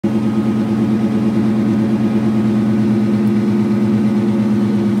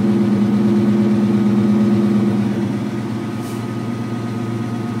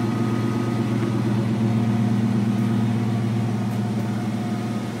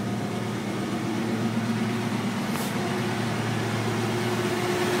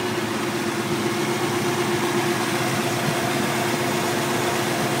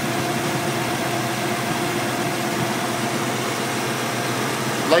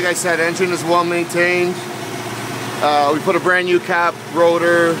Like I said, engine is well maintained. We put a brand new cap,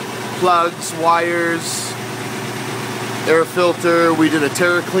 rotor, plugs, wires, air filter. We did a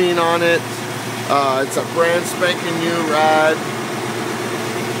Terra clean on it. It's a brand spanking new rad.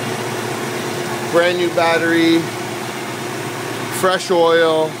 Brand new battery, fresh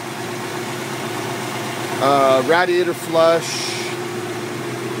oil, radiator flush.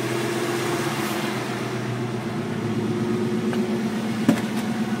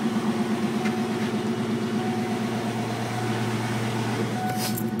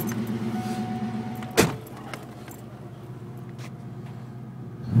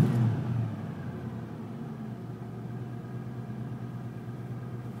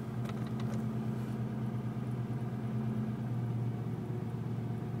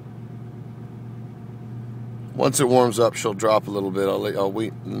 Once it warms up, she'll drop a little bit. I'll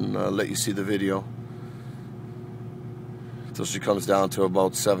wait and let you see the video until she comes down to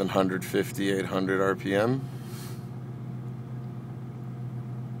about 750, 800 RPM.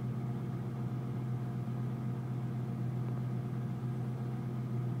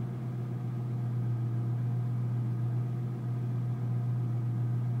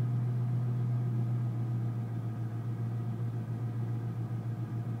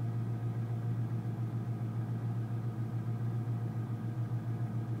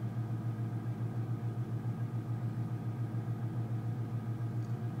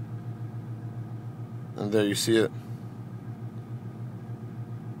 And there you see it.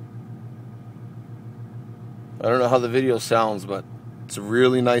 I don't know how the video sounds, but it's a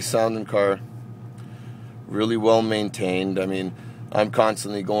really nice sounding car. Really well maintained. I mean, I'm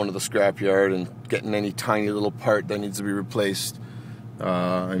constantly going to the scrapyard and getting any tiny little part that needs to be replaced.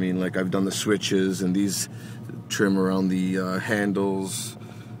 I mean, like I've done the switches and these trim around the handles,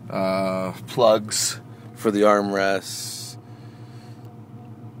 plugs for the armrests.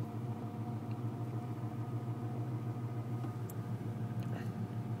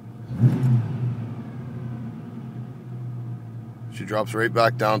 She drops right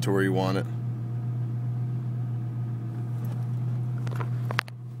back down to where you want it.